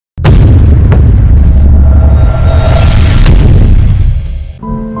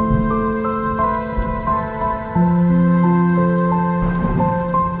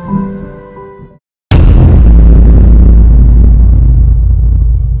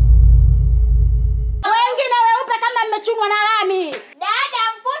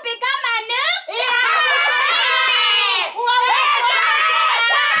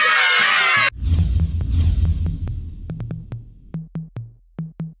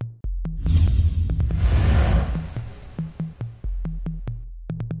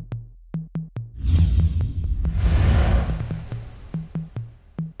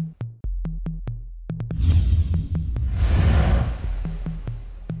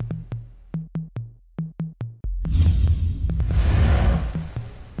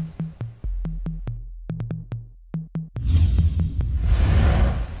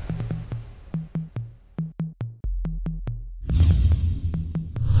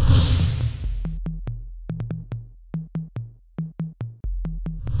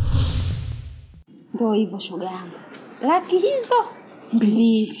Ndio hivyo shoga yangu. Laki hizo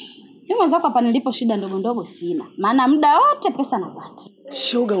 2. Mimi zako hapa nilipo shida ndogo ndogo sina. Maana muda wote pesa napata.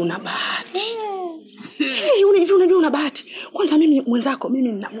 Shoga una bahati. Unajua una bahati. Kwanza mimi mwenzako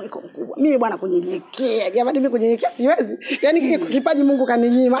mimi nina mwiko mkubwa. Mimi bwana kunyenyekea. Jamani mimi kunyenyekea siwezi. Yaani kipaji Mungu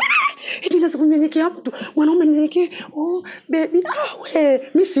kaninyima. Eti naweza kunyenyekea mtu. Mwanaume nyenyekee. Oh baby.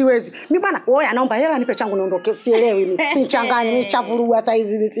 Mimi siwezi. Mimi bwana wewe anaomba hela nipe changu niondoke. Sielewi mimi. Sichanganye mimi chavurua saa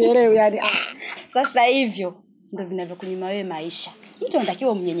hizi sielewi yani. Sasa hivyo ndio vinavyokunyima wewe maisha. Mtu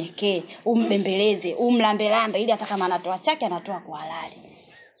anatakiwa umnyenyekee, umbembeleze, umlambelambe ili hata kama anatoa chake anatoa kwa halali.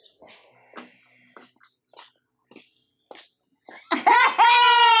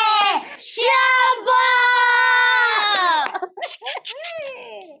 Shamba!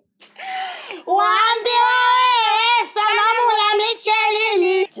 Waambie wewe sanamu la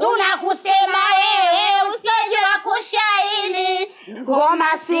michelini, tunakusema wewe usijua kushaini. Ngoma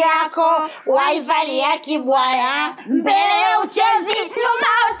si yako, waivalia kibwaya, mbele uchezi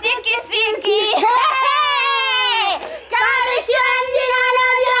nyuma utikisiki. Kamishwa mjina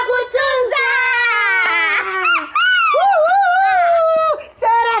anajua kutunza.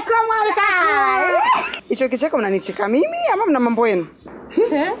 Chora mwaka. Hicho kicheko mnanicheka mimi ama mna mambo yenu?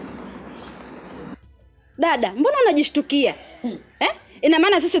 Dada, mbona unajishtukia? Ina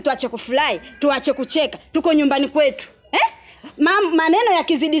maana sisi tuache kufurahi, tuache kucheka, tuko nyumbani kwetu. Maneno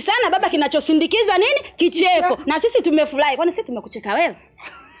yakizidi sana baba kinachosindikiza nini? Kicheko. Na sisi tumefurahi. Kwani sisi tumekucheka wewe?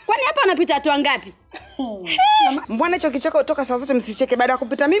 Kwani hapa anapita watu wangapi? Mbona hicho kicheko toka saa zote msicheke baada ya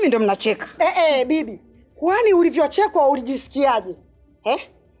kupita mimi ndio mnacheka? Bibi. Kwani ulivyochekwa ulijisikiaje?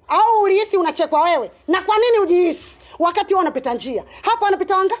 Au ulihisi unachekwa wewe? Na kwa nini ujihisi wakati wewe unapita njia? Hapa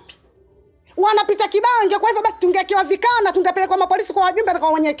wanapita wangapi? Wanapita kibao, ingekuwa hivyo basi tungekiwa vikana, tungepelekwa mapolisi kwa wajumbe na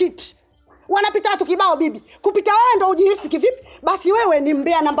kwa mwenyekiti. Wanapita watu kibao bibi. Kupita wewe ndio ujihisi kivipi? Basi wewe ni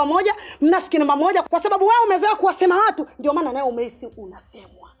mbea namba 1, mnafiki namba 1 kwa sababu wewe umezoea kuwasema watu, ndio maana nawe umehisi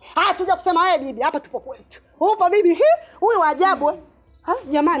unasemwa. Tuja kusema wewe bibi, hapa tupo kwetu. Upo bibi, huyu wa ajabu.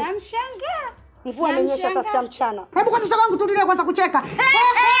 Jamani. Namshangaa. Mvua imenyesha sasa mchana. Hebu kwanza shoga wangu tulie kwanza kucheka.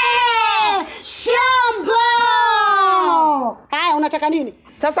 Shombo! Unataka nini?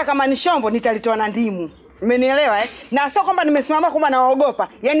 Sasa kama ni shombo nitalitoa na ndimu. Umenielewa Na sio kwamba nimesimama kama nawaogopa.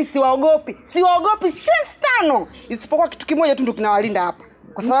 Yaani siwaogopi. Siwaogopi tano. Isipokuwa kitu kimoja tu ndio kinawalinda hapa.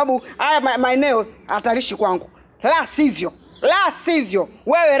 Kwa sababu haya maeneo hatarishi kwangu. La sivyo.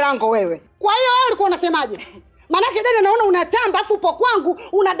 Wewe rango wewe. Kwa hiyo wewe ulikuwa unasemaje? Manake dada naona unatamba afu upo kwangu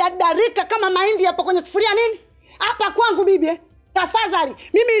unadadarika kama mahindi hapo kwenye sufuria nini? Hapa kwangu bibi. Tafadhali,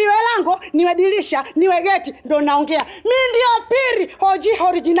 mimi liwe lango, niwe dirisha, niwe geti, ndo naongea. Mimi ndio piri, OG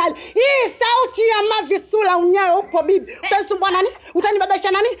original. Hii sauti ya mavisula unyayo upo bibi. Utanisumbua nani?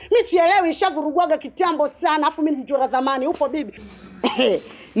 Utanibabisha nani? Mimi sielewi, nishavurugwaga kitambo sana, afu mimi nilijua zamani upo bibi.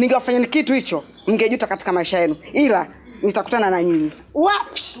 Ningewafanya kitu hicho, mngejuta katika maisha yenu. Ila nitakutana na nyinyi.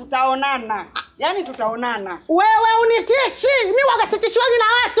 Wapi? Tutaonana. Yaani tutaonana. Wewe unitishi. Mimi wagasitishwaji na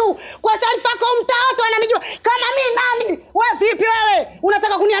watu. Kwa taarifa yako mtaa watu wananijua kama mimi nani? Wewe vipi wewe?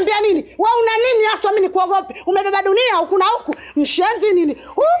 Unataka kuniambia nini? Wewe una nini hasa mimi nikuogope? Umebeba dunia huku na huku. Mshenzi nini?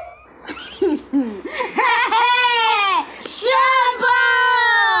 Shamba!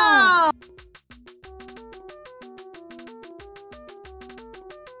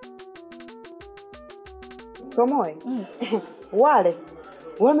 Somoe. Wale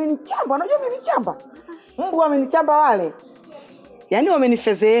wamenichamba, unajua wamenichamba. Mungu wamenichamba wale. Yaani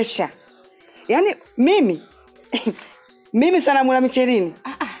wamenifezeesha. Yaani mimi sanamu la michelini.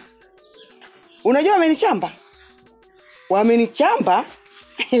 Unajua wamenichamba? Wamenichamba.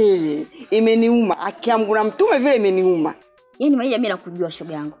 Imeniuma. Akiamgu na mtume vile imeniuma. Yaani mimi nakujua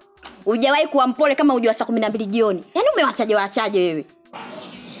shoga yangu. Hujawahi kuwa mpole kama ujua saa 12 jioni. Yaani umewachaje wewe?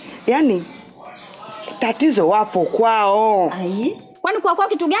 Yaani tatizo wapo kwao. Kwani kwao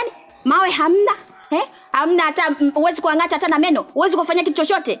kitu gani? Mawe hamna? Hamna hata uwezi kuangata hata na meno. Uwezi kufanya kitu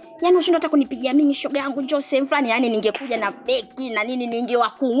chochote. Yaani ushindo hata kunipigia mimi shoga yangu njoo sehemu fulani. Yaani ningekuja na beki na nini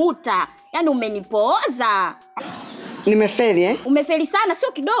ningewakuuta. Yaani umenipooza. Nimefeli Umefeli sana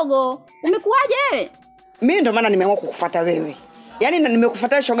sio kidogo. Umekuaje wewe? Mimi ndo maana nimeamua kukufuata wewe. Yaani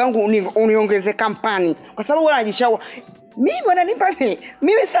nimekufuata shoga yangu uniongeze kampani. Kwa sababu wewe unajishaua. Mimi wananipa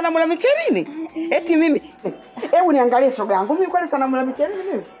mimi sanamu la michelini. Eti mimi. Hebu niangalie shoga yangu. Mimi kwani sanamu la michelini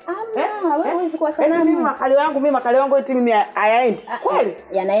mimi? Wewe huwezi kuwa sanamu. Mimi makali wangu eti mimi hayaendi. Kweli?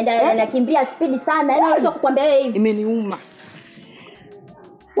 Yanaenda yanakimbia speed sana. Yaani naweza kukwambia wewe hivi. Imeniuma.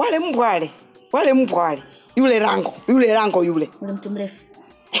 Wale mbwa wale. Yule rango. Yule mtu mrefu.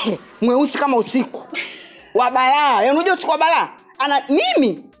 Mweusi kama usiku. Wa balaa. Unajua usiku wa balaa?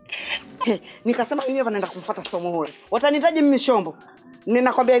 Mimi nikasema mimi hapa naenda kumfuata Somoe. Watanitaje mimi shombo?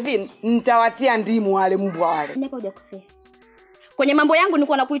 Ninakwambia hivi, nitawatia ndimu wale mbwa wale. Nipo hujakosea. Kwenye mambo yangu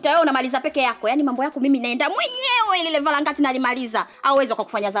nilikuwa nakuita wewe unamaliza peke yako. Yaani mambo yako mimi naenda mwenyewe ile valangati nalimaliza. Au uwezo kwa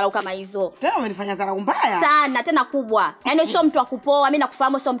kufanya dharau kama hizo. Tena umenifanya dharau mbaya. Sana tena kubwa. Yaani sio mtu wa kupoa, mimi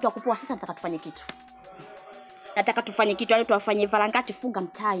nakufahamu sio mtu wa kupoa. Sasa nataka tufanye kitu. Nataka tufanye kitu, yaani tuwafanye valangati funga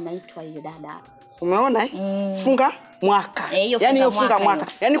mtaa inaitwa hiyo dada. Umeona Funga mwaka. Yaani hiyo funga mwaka.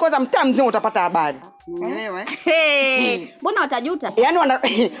 Yaani kwanza mtaa mzima utapata habari. Umeelewa Mbona watajuta? Yaani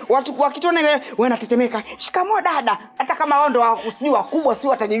watu wakitona ile wanatetemeka. Shikamoo dada. Hata kama wao ndo usijui wakubwa sio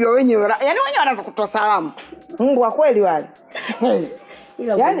watajijua wenyewe. Yaani wenyewe wanaanza kutoa salamu. Mungu wa kweli wale.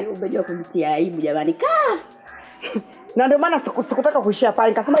 Yaani umejua kumtia aibu jamani. Na ndio maana sikutaka kuishia pale.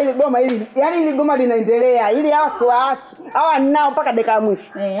 Nikasema ile goma hili, yaani ile goma linaendelea. Ili hao waache. Hawa nao mpaka dakika ya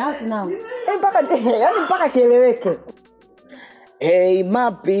mwisho. Hao tunao. Mpaka kieleweke. Hey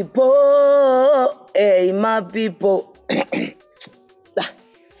my people, hey my people.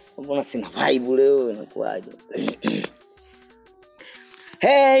 Mbona sina vibe leo inakuaje?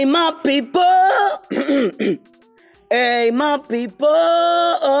 Hey my people. Hey my people,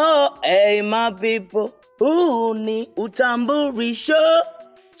 hey my people. Ni utambulisho.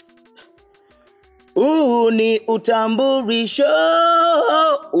 Ni utambulisho.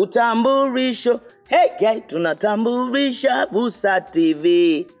 Utambulisho. Hey guy, tunatambulisha Busa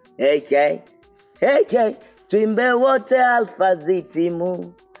TV. Hey guy. Hey guy, tuimbe wote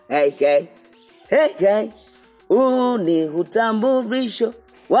alfazitimu. Hey guy. Hey guy, ni utambulisho.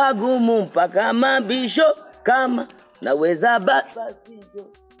 Wagumu mpaka mabisho. Kama naweza basijo.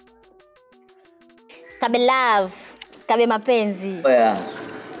 Kabe love, kabe mapenzi. Oya.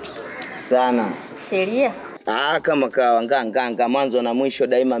 Sana. Sheria. Kama kawa nganga mwanzo na mwisho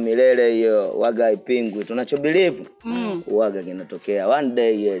daima milele hiyo waga ipingwi. Tunachobelieve waga kinatokea one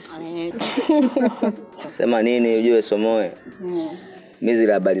day. Yes. Sema nini ujue somoe. Mimi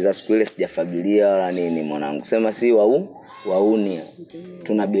zile habari za siku ile sijafagilia wala nini mwanangu. Sema si wauni.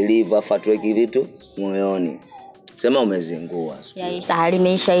 Tuna believe afa tuweki vitu moyoni. Sema umezingua. Ya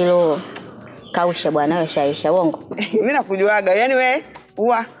limeisha hilo. Kausha bwana wewe shaisha uongo. Mimi nakujuaga, yani wewe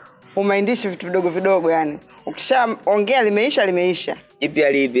umaindishi vitu vidogo yani. Ukishaongea limeisha. Ipi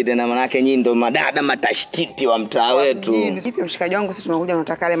alipi tena manake nyinyi ndo madada matashtiti wa mtaa wetu. Ipi mshikaji wangu sisi tumekuja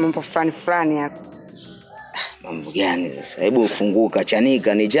tunataka ile mambo fulani hapo. Mambo gani sasa? Hebu ufunguka,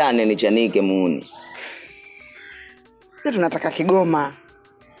 chanika, nichanike muuni. Sisi tunataka Kigoma.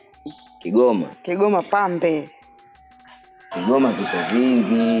 Kigoma pambe. Kigoma viko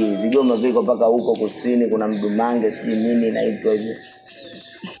vingi, Vigoma viko mpaka huko kusini kuna Mdumange sijui nini inaitwa hivyo.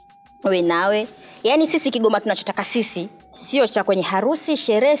 Wewe nawe, yaani sisi Kigoma tunachotaka sisi sio cha kwenye harusi,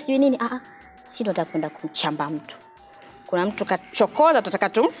 sherehe sijui nini. Sisi ndo tutakwenda kumchamba mtu. Kuna mtu kachokoza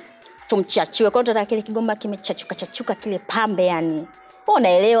tutataka tumchachue. Kwa hiyo tutataka kile Kigoma kimechachuka kile pambe yani. Wewe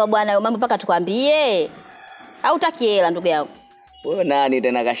unaelewa bwana, mambo mpaka tukwambie. Au utaki hela ndugu yangu? Wewe nani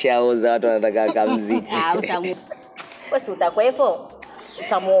tena kashaoza watu wanataka kamziki. Wewe si utakwepo?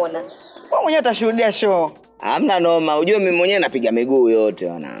 Utamuona. Wewe mwenyewe utashuhudia show. Hamna noma, ujue mimi mwenyewe napiga miguu yote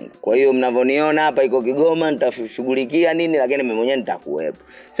wanangu. Kwa hiyo mnavoniona hapa iko Kigoma nitashughulikia nini lakini mimi mwenyewe nitakuwepo.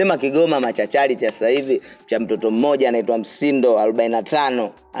 Sema Kigoma machachari cha sasa hivi cha mtoto mmoja anaitwa Msindo 45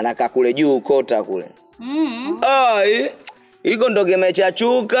 anakaa kule juu kota kule. Iko ndo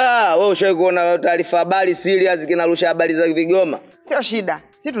kimechachuka. Wewe ushawahi kuona taarifa habari serious kinarusha habari za Kigoma? Sio shida.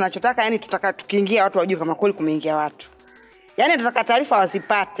 Sisi tunachotaka yani tutaka tukiingia watu wajue kama kweli kumeingia watu. Yaani tunataka taarifa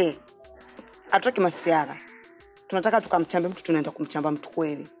wasipate. Hatutaki masiara. Tunataka tukamchambe mtu, tunaenda kumchamba mtu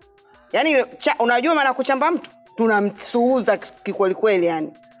kweli. Yaani unajua maana kuchamba mtu? Tunamsuuza kikweli kweli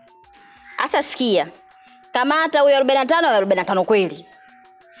yani. Asa sikia. Kama hata huyo 45 kweli.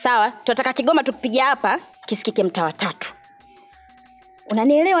 Sawa? Tunataka Kigoma tukipiga hapa kisikike mtaa wa 3.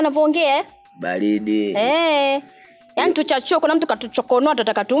 Unanielewa ninavyoongea? Baridi. Yaani tuchachue kuna mtu katuchokonoa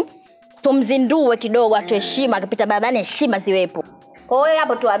tunataka tumzindue kidogo atu heshima akipita babani heshima ziwepo. Kwa hiyo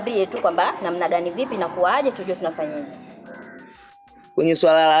hapo tuambie tu kwamba namna gani vipi na kuaje tujue tunafanyaje. Kwenye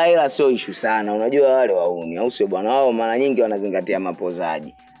swala la hela sio issue sana. Unajua wale wauni au sio bwana wao mara nyingi wanazingatia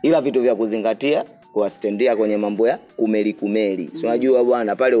mapozaji. Ila vitu vya kuzingatia kuwastendia kwenye mambo ya kumeli. Si unajua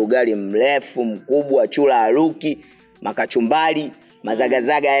bwana pale ugali mrefu mkubwa chula haruki makachumbari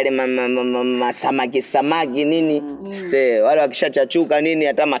mazagazaga yale samaki nini wale wakishachachuka nini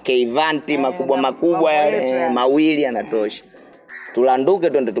hata makeivanti makubwa yale mawili yanatosha. Tulanduke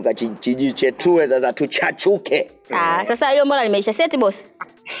twende tukachijichetue sasa tuchachuke. Sasa hiyo mbona limeisha seti boss?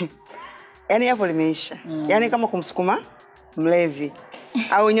 Yaani hapo limeisha. Yaani kama kumsukuma mlevi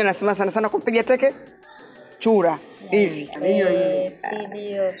au wenyewe nasema sana kumpiga teke chura hivi.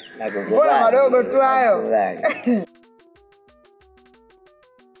 Ndio. Bora madogo tu hayo.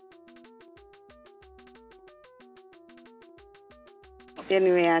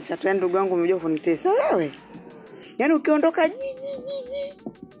 Yaani wewe acha tu, ndugu yangu umejua kunitesa wewe. Yaani ukiondoka jiji.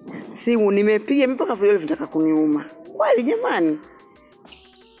 Simu nimepiga mpaka vidole vitaka kuniuma. Kweli jamani.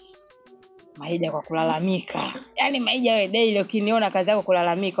 Maija kwa kulalamika. Yaani Maija wewe daily ukiniona kazi yako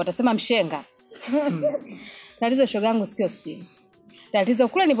kulalamika utasema mshenga. Tatizo shogangu sio simu. Tatizo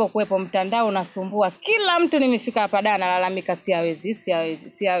kule nilipokuepo mtandao unasumbua. Kila mtu nimefika hapa da analalamika siwezi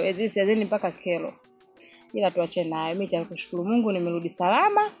mpaka kero. Ila tuache nayo. Mimi nitakushukuru Mungu nimerudi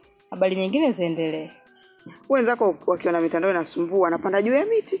salama. Habari nyingine ziendelee. Wenzako wakiona mitandao inasumbua wanapanda juu ya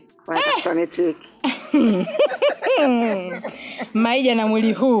miti, wanatafuta network. Maija na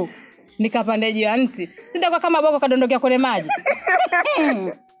mwili huu nikapanda juu ya mti. Sitakuwa kama Bongo kadondokea kwenye maji.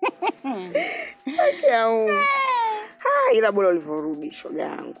 Ila bora ulivyorudi shoga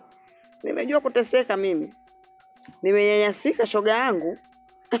yangu. Nimejua kuteseka mimi. Nimenyanyasika shoga yangu.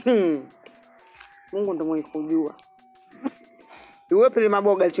 Mungu ndo mwenye kujua. Yule pili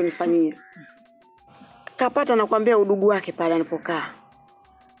maboga alichonifanyia. Kapata nakwambia udugu wake pale anapokaa.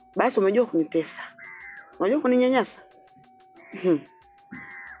 Basi umejua kunitesa. Unajua kuninyanyasa?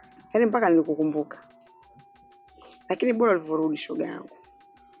 Yaani mpaka nilikukumbuka. Lakini bora ulivyorudi shoga yangu.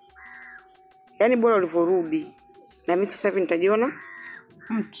 Yaani bora ulivyorudi. Na mimi sasa hivi nitajiona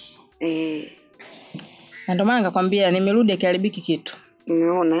mtu. Na ndio maana nikakwambia nimerudi kiharibiki kitu.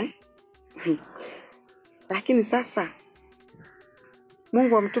 Umeona Lakini sasa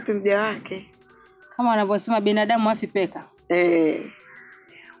Mungu amtupi mja wake. Kama wanavyosema binadamu afi peka.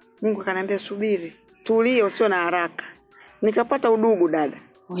 Mungu akaniambia subiri. Tulia usio na haraka. Nikapata udugu dada.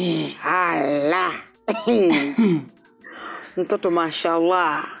 Hala. Mtoto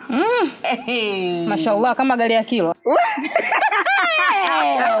mashallah. Mashallah kama gari ya kilo.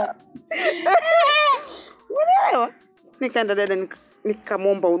 Unaelewa? Nikaenda dada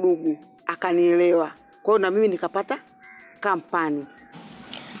nikamwomba udugu, akanielewa. Kwa hiyo na mimi nikapata kampani.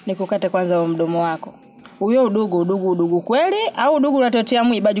 Nikukate kwanza wa mdomo wako. Huyo udugu kweli au udugu unatotea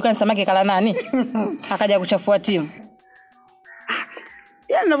mwiba jukani samaki kala nani? Akaja kuchafua timu.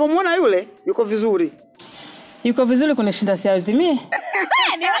 Yaani ninavyomuona yule yuko vizuri. Yuko vizuri kunishinda siazimie.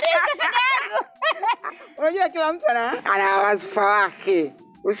 Unajua kila mtu ana wasifa wake.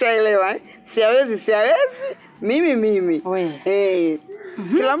 Ushaelewa Siawezi mimi.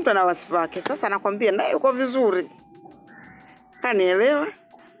 Kila mtu ana wasifa wake. Sasa nakwambia naye yuko vizuri. Kanielewa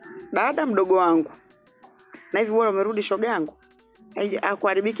dada mdogo wangu. Na hivi bora umerudi shoga yangu.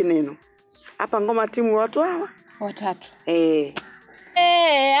 Hakuharibiki neno. Hapa ngoma timu watu hawa 3.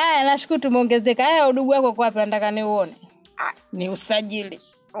 Haya nashukuru tumeongezeka. Haya udugu wako kwa wapi nataka niuone. Ni usajili.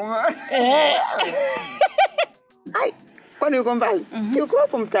 Kwani yuko mbali? Yuko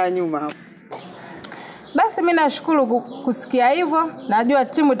hapo mtaa nyuma hapo. Basi mimi nashukuru kusikia hivyo. Najua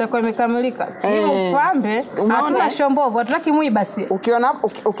timu itakuwa imekamilika. Timu pambe, hatuna shombovu, hatutaki mwiba si.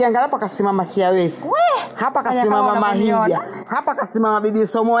 Ukiangalia hapa kasimama Siawezi. Hapa kasimama Mahija. Hapa kasimama bibi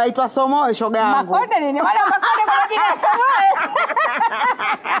Somo, aitwa Somo shoga yangu. Makonde nini? Wale makonde kwa jina Somo.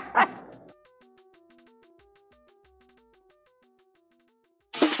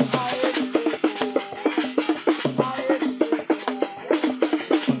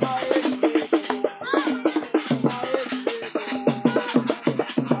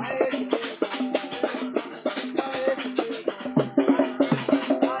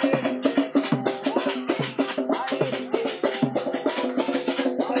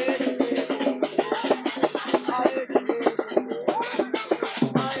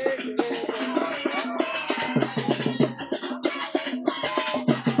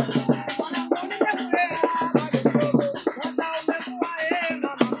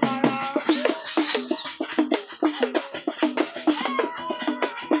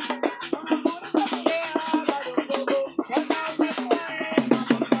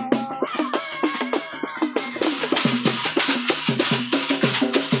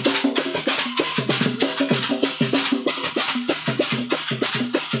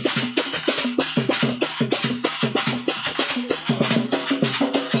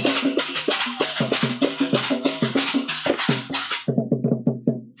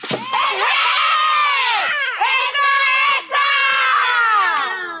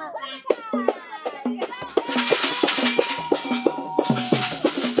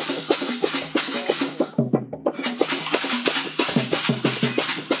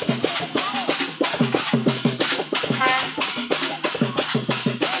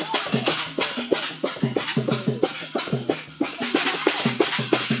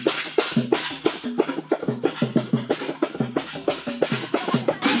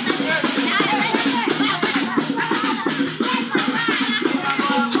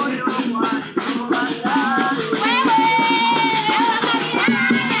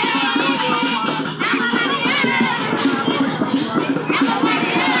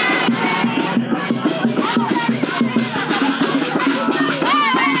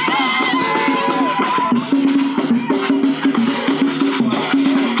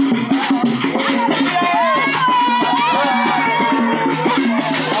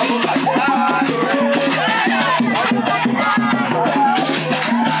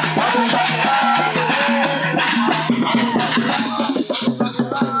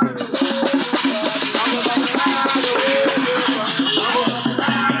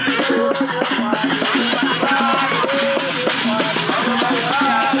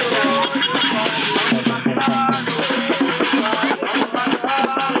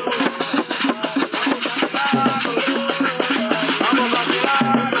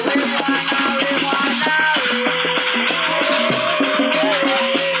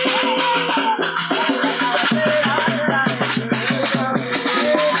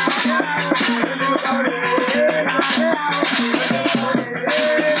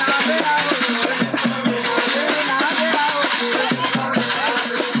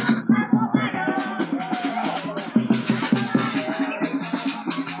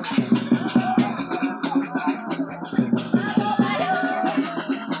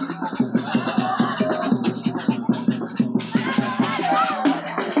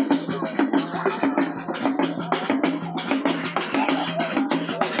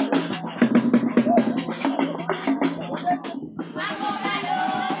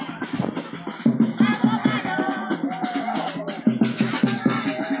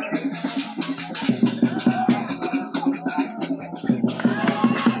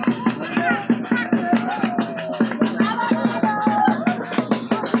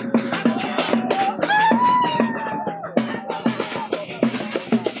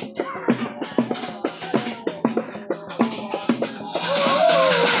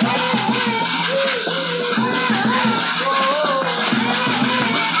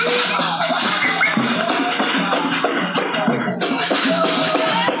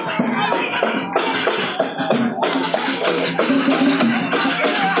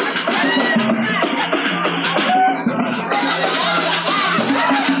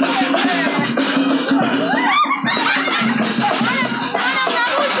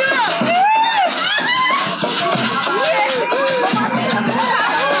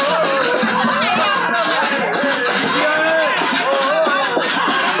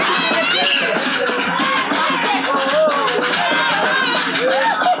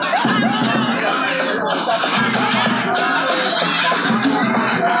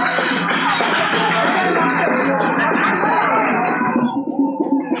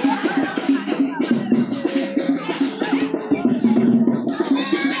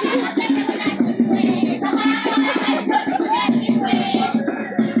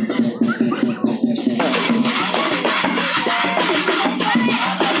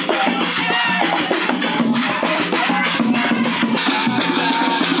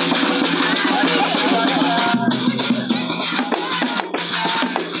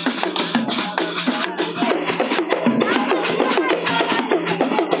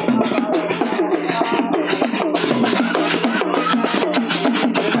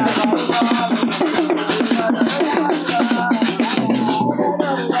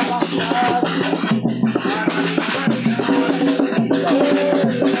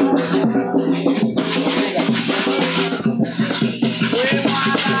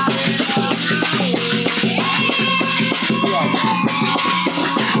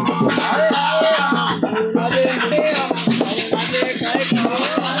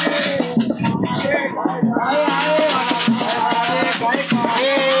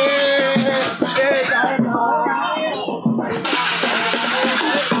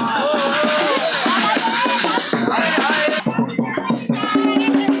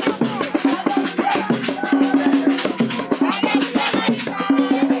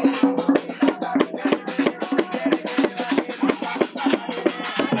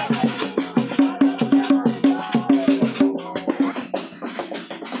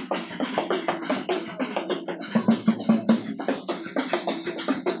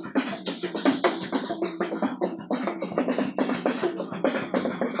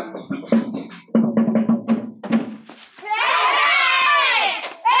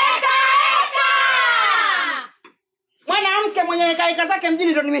 heka zake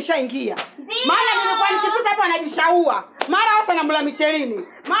mjini ndo nimeshaingia. Maana nilikuwa nikipita hapa anajishaua. Mara hasa na mla michelini.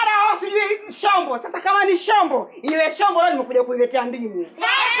 Mara hao sijui shombo. Sasa kama ni shombo, ile shombo leo nimekuja kuiletea ndimu.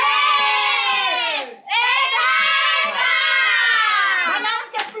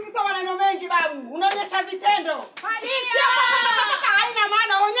 Maneno mengi babu, unaonyesha vitendo. Haina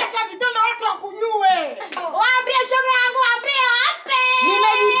maana, onyesha vitendo watu wakujue. Waambie shoga yangu, waambie wape.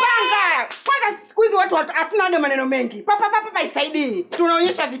 Nimejipanga. Kwanza siku hizi watu hatuna haja maneno mengi. Papa isaidii.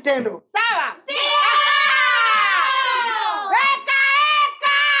 Tunaonyesha vitendo. Sawa? Heka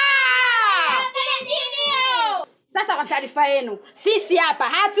heka. Sasa kwa taarifa yenu, sisi hapa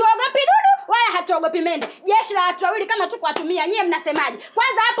hatuogopi dudu wala hatuogopi mende. Jeshi la watu wawili kama tuko watumia, nyie mnasemaje?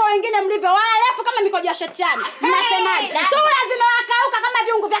 Kwanza hapo wengine mlivyo warefu kama mikojo ya shetani. Mnasemaje? Sura zimewakauka kama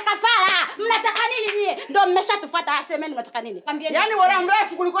viungo vya kafara. Mnataka nini nyie? Ndio mmeshatufuata, asemeni mnataka nini? Yaani bora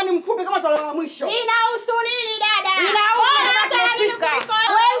mrefu kuliko ni mfupi kama swala la mwisho. Inahusu nini dada? Inahusu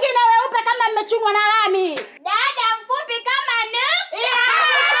wengine weupe kama mmechumwa na lami. Dada mfupi kama nuku.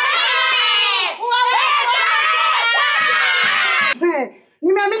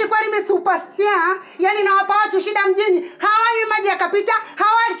 Nimeamini kweli mimi superstar, yani nawapa watu shida mjini. Hawanywi maji yakapita,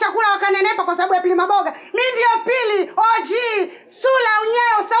 hawali chakula wakanenepa kwa sababu ya pili maboga. Mimi ndio pili, OG, sula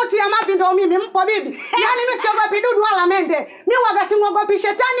unyayo, sauti ya mavi ndio mimi, mpo bibi. Yani mimi siogopi dudu wala mende. Mimi waga simuogopi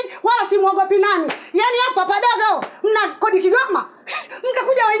shetani wala simuogopi nani. Yani hapa padogo, mna kodi Kigoma.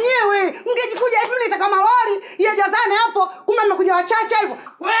 Mngekuja wenyewe, mngejikuja hivi mlitaka malori, yajazane hapo, kumbe mmekuja wachache hivyo.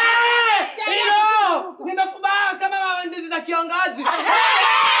 Hilo! Nimefubaa kama ndizi za kiangazi.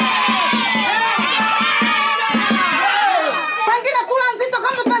 Pengine sura nzito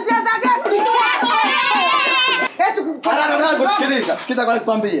kama pazia za gesti. Sikiliza, sikiza kwa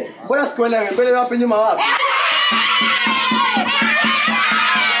nikwambie. Mbona sikuelewi? Mbele wapi nyuma wapi?